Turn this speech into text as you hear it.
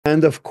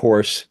And of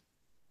course,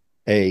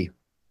 a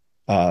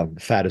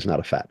fat is not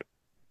a fat.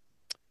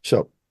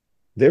 So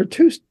there are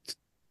two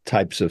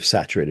types of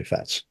saturated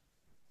fats,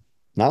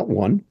 not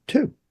one,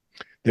 two.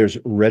 There's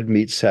red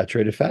meat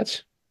saturated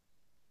fats,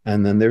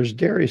 and then there's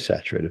dairy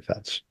saturated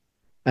fats.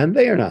 And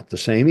they are not the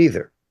same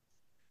either,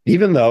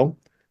 even though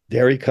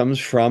dairy comes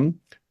from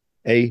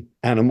a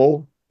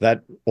animal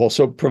that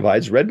also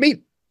provides red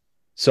meat.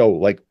 So,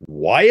 like,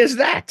 why is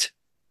that?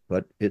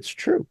 But it's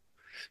true.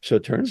 So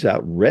it turns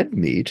out red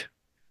meat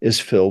is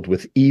filled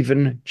with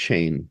even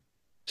chain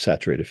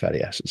saturated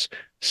fatty acids,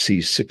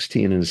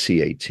 C16 and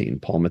C18,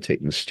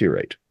 palmitate and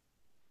stearate.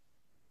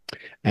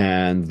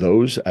 And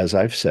those, as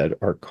I've said,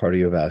 are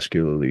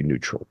cardiovascularly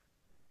neutral.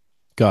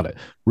 Got it.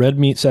 Red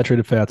meat,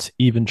 saturated fats,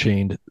 even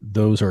chained,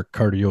 those are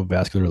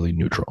cardiovascularly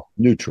neutral.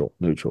 Neutral,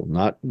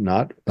 Not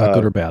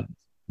good or bad.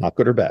 not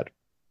good or bad,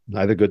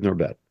 neither good nor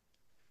bad.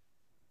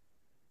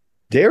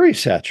 Dairy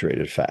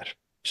saturated fat,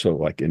 so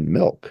like in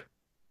milk,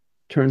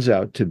 turns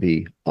out to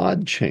be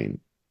odd chain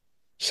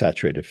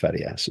saturated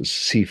fatty acids,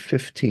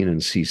 C15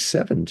 and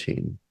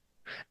C17.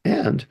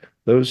 And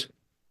those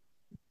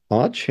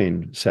odd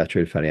chain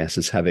saturated fatty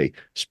acids have a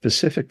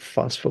specific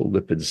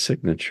phospholipid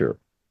signature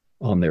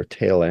on their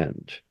tail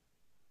end,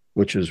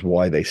 which is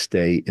why they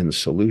stay in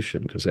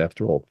solution, because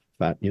after all,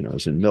 fat,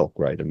 is in milk,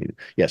 right? I mean,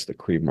 yes, the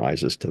cream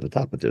rises to the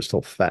top, but there's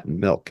still fat in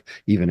milk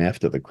even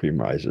after the cream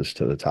rises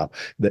to the top.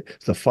 The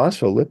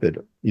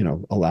phospholipid,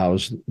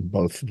 allows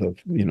both the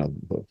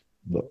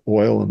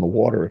oil and the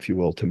water, if you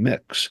will, to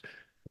mix.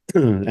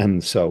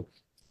 And so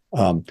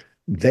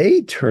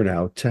they turn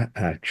out to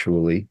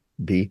actually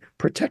be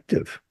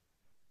protective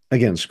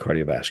against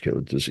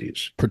cardiovascular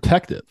disease.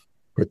 Protective.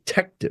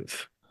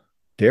 Protective.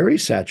 Dairy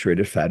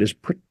saturated fat is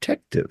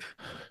protective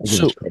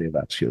So, against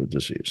cardiovascular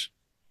disease.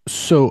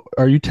 so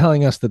are you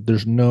telling us that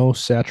there's no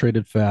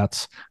saturated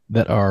fats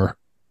that are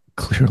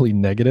clearly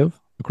negative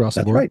across the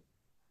That's board? right.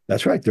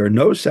 That's right. There are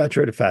no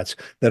saturated fats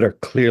that are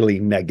clearly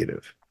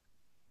negative.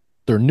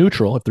 They're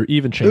neutral if they're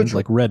even chained, Neutral.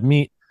 like red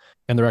meat,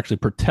 and they're actually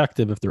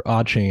protective if they're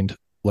odd chained,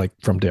 like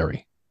from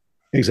dairy.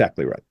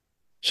 Exactly right.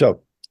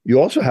 So you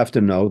also have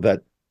to know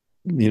that,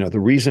 the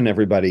reason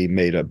everybody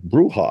made a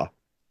brouhaha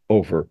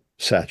over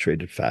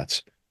saturated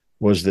fats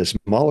was this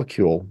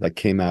molecule that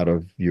came out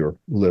of your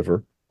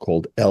liver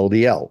called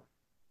LDL.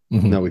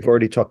 Mm-hmm. Now, we've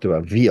already talked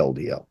about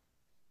VLDL.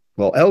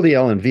 Well,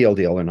 LDL and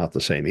VLDL are not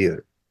the same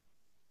either.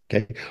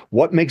 Okay.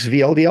 What makes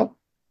VLDL?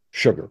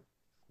 Sugar.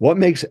 What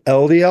makes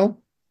LDL?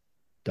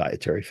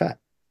 Dietary fat,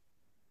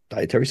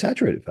 dietary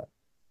saturated fat.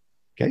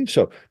 Okay.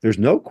 So there's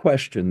no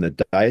question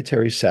that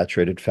dietary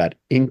saturated fat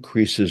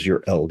increases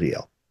your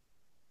LDL.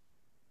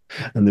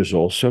 And there's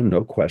also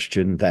no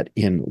question that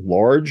in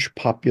large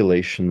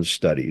population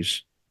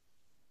studies,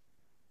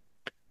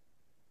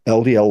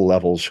 LDL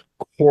levels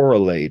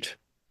correlate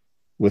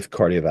with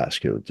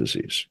cardiovascular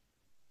disease.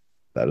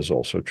 That is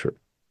also true.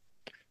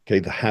 Okay,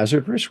 the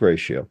hazard risk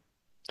ratio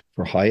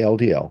for high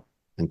LDL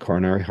and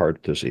coronary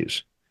heart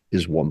disease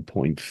is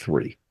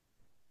 1.3.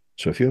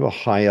 So if you have a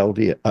high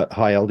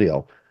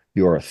LDL,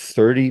 you are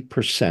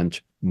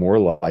 30% more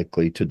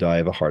likely to die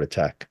of a heart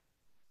attack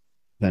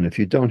than if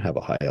you don't have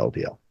a high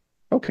LDL.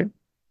 Okay,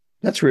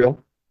 that's real.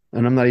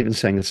 And I'm not even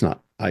saying it's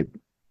not. I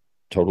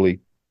totally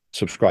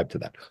subscribe to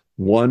that.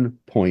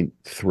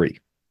 1.3.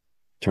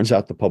 Turns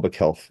out the public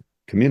health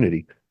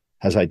community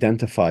has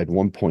identified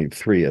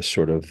 1.3 as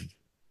sort of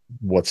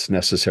what's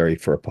necessary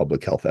for a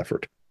public health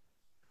effort.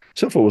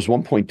 So if it was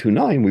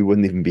 1.29, we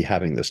wouldn't even be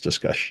having this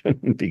discussion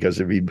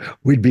because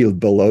we'd be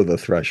below the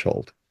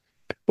threshold.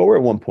 But we're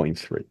at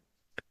 1.3.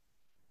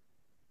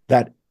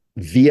 That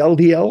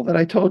VLDL that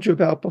I told you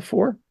about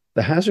before,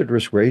 the hazard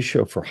risk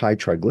ratio for high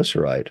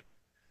triglyceride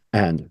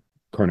and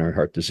coronary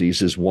heart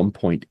disease is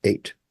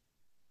 1.8.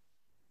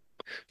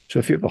 So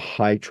if you have a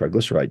high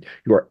triglyceride,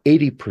 you are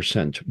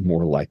 80%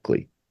 more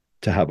likely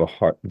to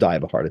die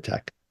of a heart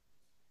attack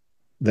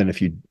than if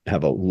you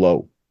have a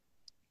low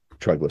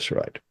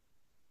triglyceride.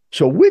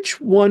 So which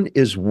one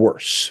is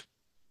worse,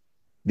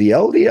 the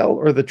LDL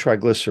or the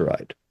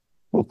triglyceride?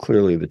 Well,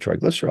 clearly the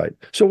triglyceride.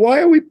 So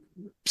why are we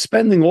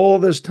spending all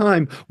this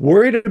time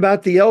worried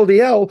about the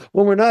LDL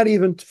when we're not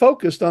even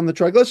focused on the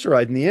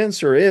triglyceride? And the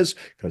answer is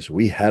because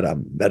we had a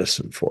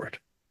medicine for it.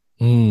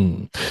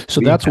 Mm. So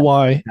We that's had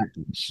why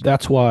patents.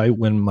 that's why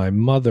when my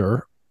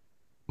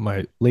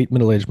late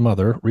middle-aged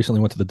mother, recently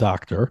went to the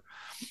doctor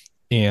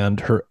and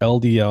her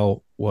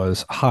LDL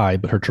was high,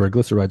 but her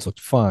triglycerides looked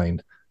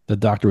fine, the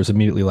doctor was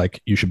immediately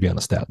like, "You should be on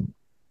a statin."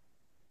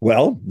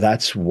 Well,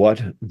 that's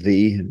what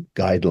the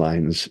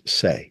guidelines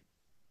say.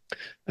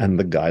 And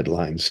the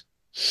guidelines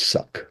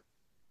suck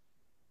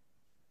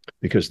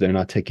because they're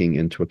not taking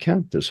into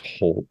account this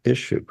whole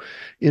issue.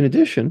 In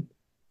addition,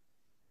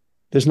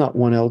 there's not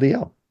one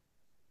LDL,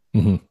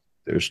 Mm-hmm.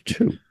 there's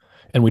two.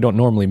 And we don't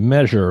normally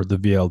measure the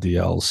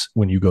VLDLs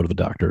when you go to the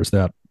doctor. Is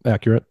that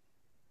accurate?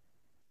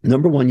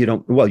 Number one,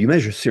 you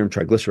measure serum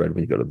triglyceride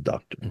when you go to the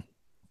doctor,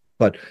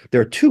 but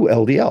there are two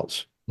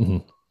LDLs. Mm-hmm.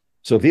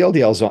 So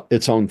VLDL is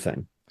its own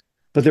thing,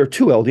 but there are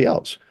two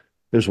LDLs.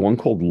 There's one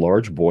called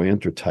large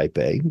buoyant or type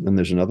A, and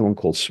there's another one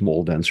called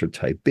small dense or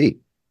type B.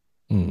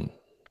 Mm. And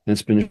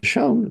it's been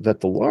shown that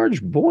the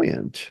large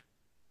buoyant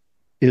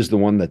is the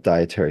one that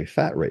dietary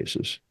fat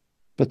raises.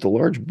 But the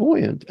large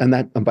buoyant, and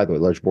by the way,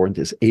 large buoyant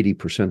is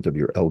 80% of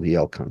your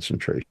LDL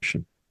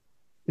concentration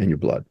in your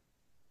blood.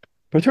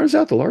 But it turns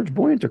out the large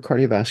buoyant are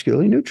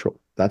cardiovascularly neutral.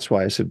 That's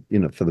why I said,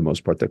 for the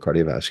most part, they're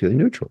cardiovascularly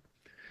neutral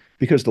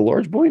because the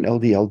large buoyant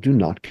LDL do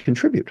not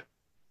contribute.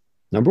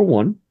 Number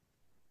one,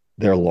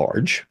 they're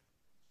large.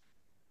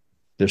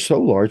 They're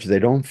so large, they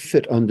don't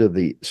fit under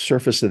the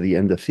surface of the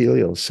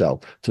endothelial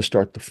cell to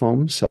start the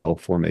foam cell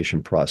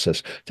formation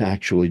process to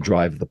actually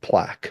drive the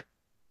plaque.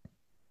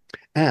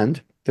 And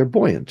they're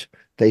buoyant.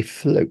 They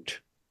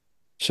float.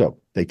 So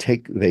they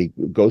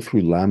go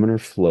through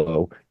laminar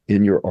flow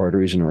in your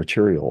arteries and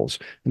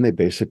arterioles, and they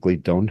basically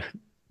don't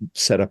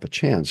set up a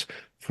chance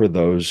for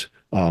those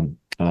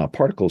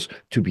particles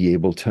to be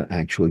able to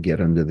actually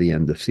get under the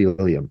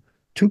endothelium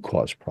to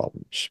cause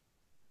problems.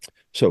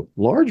 So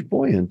large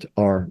buoyant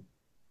are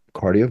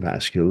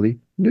cardiovascularly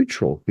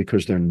neutral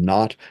because they're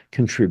not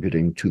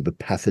contributing to the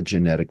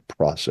pathogenetic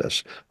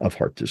process of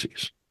heart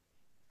disease.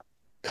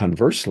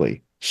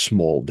 Conversely,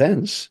 small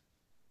dense,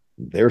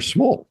 they're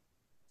small.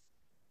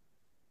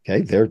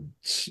 Okay, they're,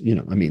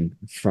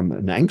 from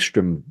an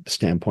angstrom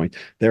standpoint,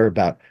 they're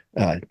about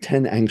 10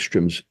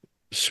 angstroms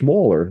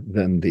smaller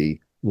than the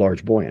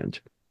large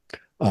buoyant,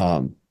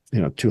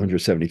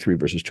 273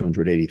 versus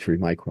 283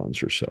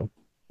 microns or so,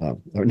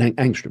 or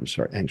angstroms,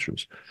 sorry,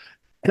 angstroms.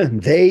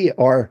 And they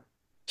are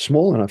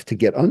small enough to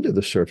get under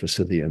the surface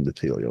of the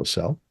endothelial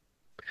cell,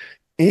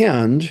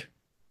 and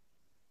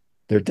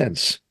they're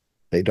dense.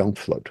 They don't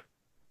float.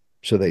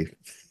 So they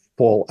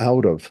fall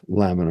out of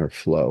laminar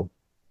flow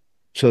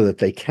so that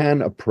they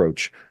can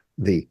approach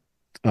the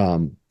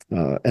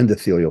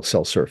endothelial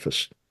cell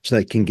surface so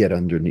they can get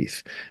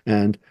underneath.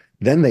 And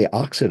then they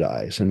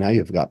oxidize, and now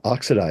you've got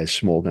oxidized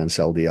small dense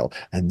LDL,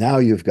 and now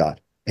you've got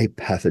a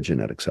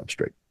pathogenic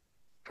substrate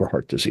for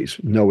heart disease.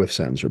 No ifs,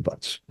 ands, or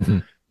buts. Mm-hmm.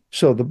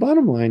 So the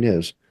bottom line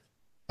is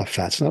a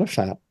fat's not a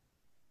fat.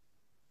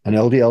 An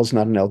LDL is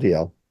not an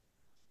LDL.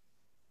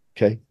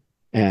 Okay.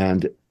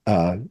 And,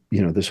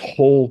 this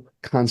whole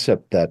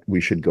concept that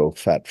we should go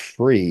fat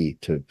free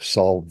to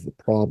solve the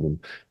problem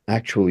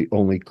actually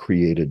only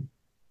created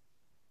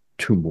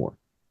two more.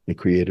 It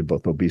created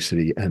both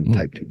obesity and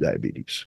type 2 diabetes.